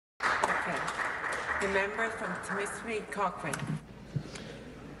The member from Timiskaming Cochrane.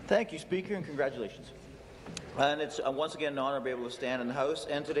 Thank you, Speaker, and congratulations. And it's once again an honour to be able to stand in the House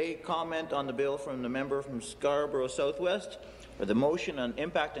and today comment on the bill from the member from Scarborough Southwest, or the motion on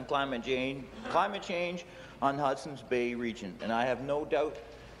impact on climate change on Hudson's Bay region. And I have no doubt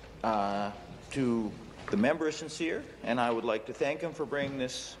the member is sincere, and I would like to thank him for bringing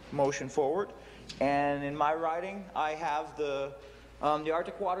this motion forward. And in my riding, I have the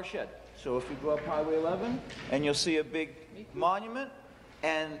Arctic watershed. So if you go up Highway 11, and you'll see a big monument,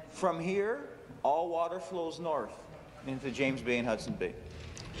 and from here, all water flows north into James Bay and Hudson Bay.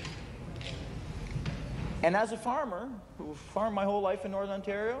 And as a farmer, who farmed my whole life in Northern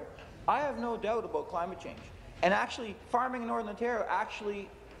Ontario, I have no doubt about climate change. And actually, farming in Northern Ontario actually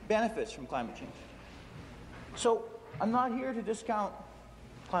benefits from climate change. So I'm not here to discount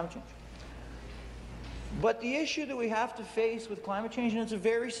climate change. But the issue that we have to face with climate change, and it's a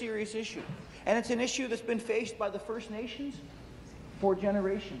very serious issue, and it's an issue that's been faced by the First Nations for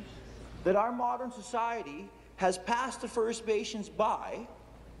generations, that our modern society has passed the First Nations by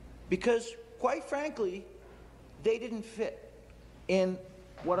because, quite frankly, they didn't fit in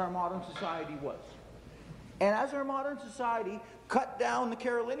what our modern society was. And as our modern society cut down the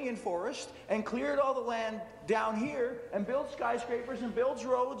Carolinian forest and cleared all the land down here and built skyscrapers and builds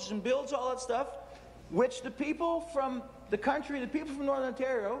roads and builds all that stuff, which the people from the country, the people from Northern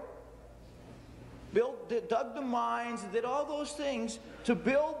Ontario, dug the mines, did all those things to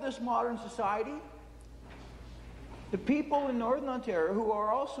build this modern society. The people in Northern Ontario who are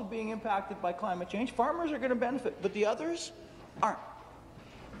also being impacted by climate change, farmers are going to benefit, but the others aren't.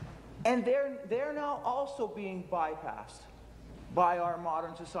 And they're now also being bypassed by our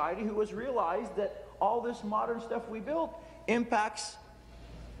modern society, who has realized that all this modern stuff we built impacts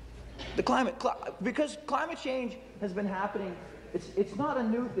the climate. Because climate change has been happening, it's not a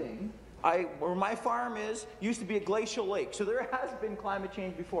new thing. Where my farm used to be a glacial lake, so there has been climate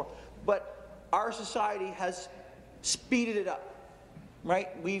change before. But our society has speeded it up,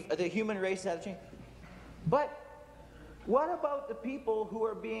 right? The human race has changed. But what about the people who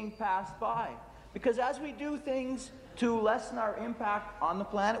are being passed by? Because as we do things to lessen our impact on the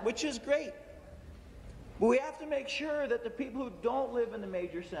planet, which is great, but we have to make sure that the people who don't live in the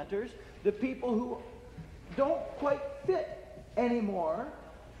major centres, the people who don't quite fit anymore,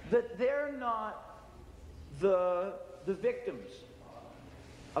 that they're not the victims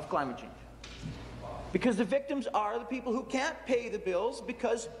of climate change. Because the victims are the people who can't pay the bills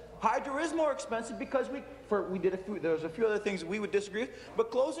because hydro is more expensive, because there was a few other things we would disagree with,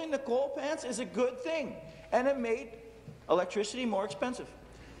 but closing the coal plants is a good thing, and it made electricity more expensive.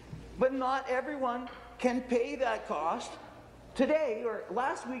 But not everyone can pay that cost. Today, or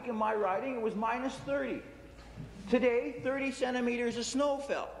last week in my riding, it was minus 30. Today, 30 centimeters of snow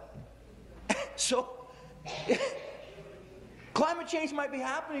fell. So, climate change might be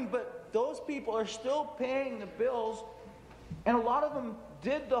happening, but those people are still paying the bills, and a lot of them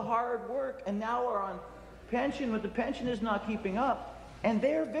did the hard work and now are on pension, but the pension is not keeping up, and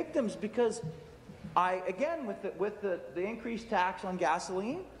they're victims because with the increased tax on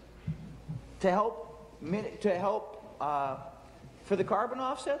gasoline to help for the carbon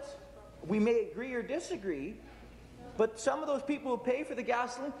offsets, we may agree or disagree, but some of those people who pay for the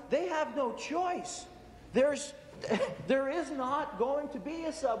gasoline, they have no choice. There is not going to be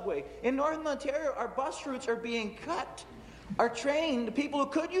a subway. In Northern Ontario, our bus routes are being cut. Our train, the people who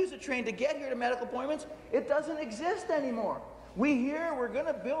could use a train to get here to medical appointments, it doesn't exist anymore. We hear we're going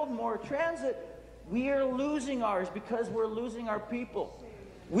to build more transit. We are losing ours because we're losing our people.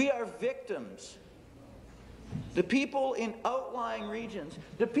 We are victims. The people in outlying regions,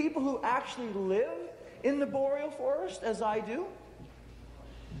 the people who actually live in the boreal forest, as I do,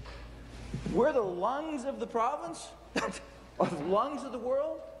 we're the lungs of the province, or the lungs of the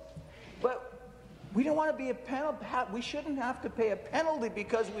world, but we don't want to be a penalty. We shouldn't have to pay a penalty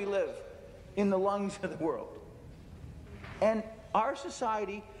because we live in the lungs of the world. And our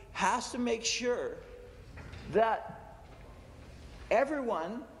society has to make sure that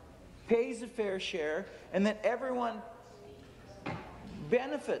everyone pays a fair share and that everyone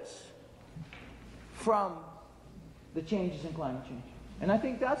benefits from the changes in climate change. And I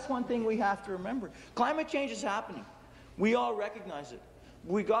think that's one thing we have to remember. Climate change is happening. We all recognize it.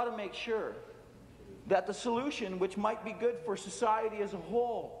 We got to make sure that the solution, which might be good for society as a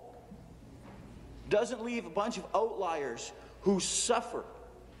whole, doesn't leave a bunch of outliers who suffer,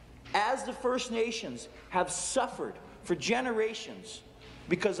 as the First Nations have suffered for generations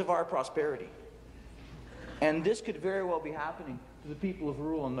because of our prosperity. And this could very well be happening to the people of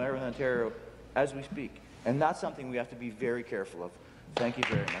rural and Northern Ontario as we speak. And that's something we have to be very careful of. Thank you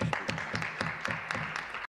very much.